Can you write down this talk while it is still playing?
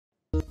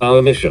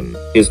Our mission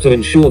is to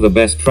ensure the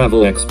best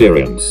travel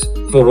experience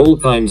for all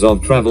kinds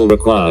of travel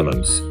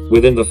requirements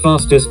within the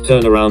fastest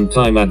turnaround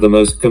time at the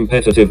most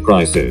competitive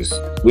prices.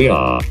 We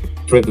are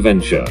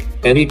TRIPVENTURE,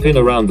 any pin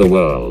around the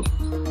world.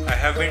 I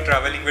have been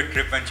traveling with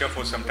TRIPVENTURE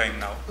for some time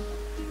now.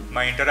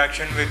 My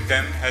interaction with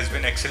them has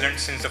been excellent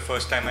since the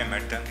first time I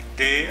met them.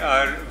 They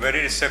are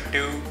very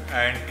receptive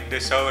and they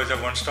serve as a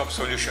one-stop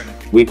solution.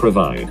 We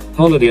provide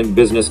holiday and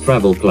business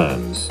travel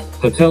plans,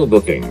 hotel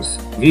bookings,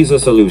 visa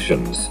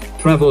solutions,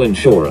 travel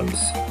insurance,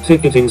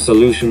 ticketing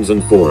solutions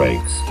and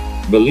forex.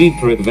 Believe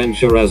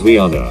TRIPVENTURE as we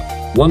are the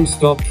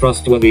one-stop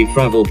trustworthy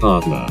travel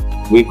partner.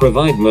 We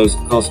provide most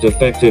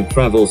cost-effective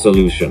travel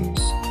solutions.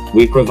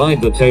 We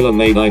provide the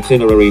tailor-made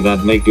itinerary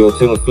that make your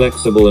tour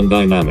flexible and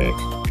dynamic.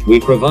 We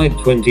provide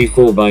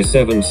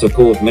 24/7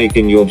 support,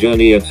 making your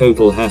journey a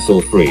total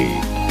hassle-free.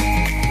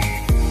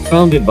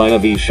 Founded by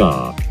Avi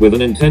Shah, with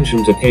an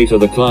intention to cater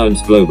the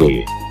clients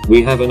globally,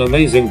 we have an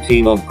amazing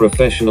team of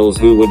professionals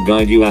who would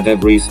guide you at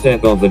every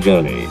step of the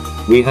journey.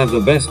 We have the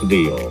best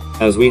deal,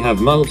 as we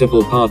have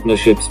multiple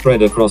partnerships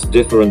spread across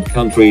different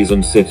countries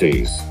and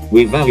cities.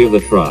 We value the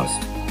trust,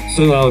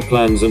 so our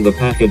plans and the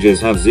packages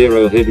have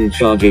zero hidden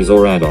charges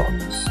or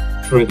add-ons.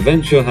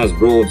 TRIPVENTURE has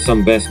brought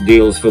some best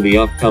deals for the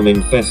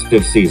upcoming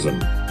festive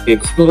season.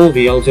 Explore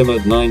the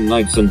ultimate 9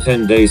 nights and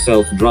 10-day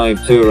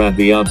self-drive tour at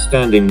the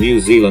outstanding New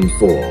Zealand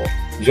for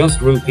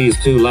just rupees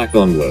 2 lakh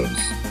onwards.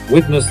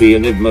 Witness the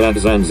Enigma at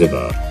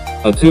Zanzibar,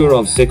 a tour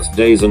of 6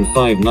 days and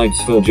 5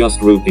 nights for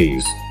just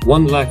rupees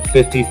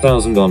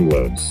 1,50,000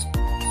 onwards.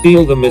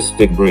 Feel the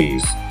mystic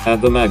breeze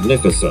at the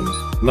magnificent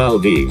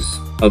Maldives,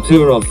 a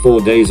tour of 4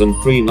 days and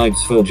 3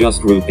 nights for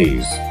just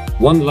rupees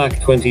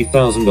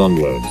 1,20,000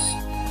 onwards.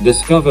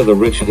 Discover the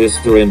rich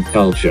history and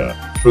culture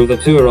through the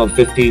tour of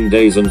 15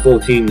 days and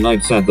 14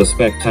 nights at the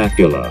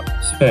spectacular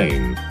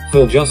Spain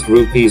for just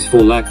rupees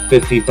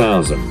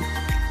 4,50,000.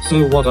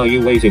 So what are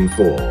you waiting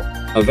for?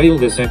 Avail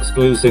this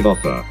exclusive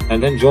offer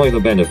and enjoy the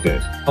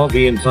benefit of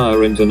the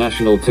entire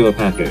international tour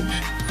package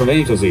from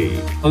A to Z,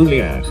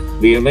 only at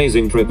the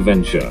amazing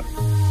TRIPVENTURE.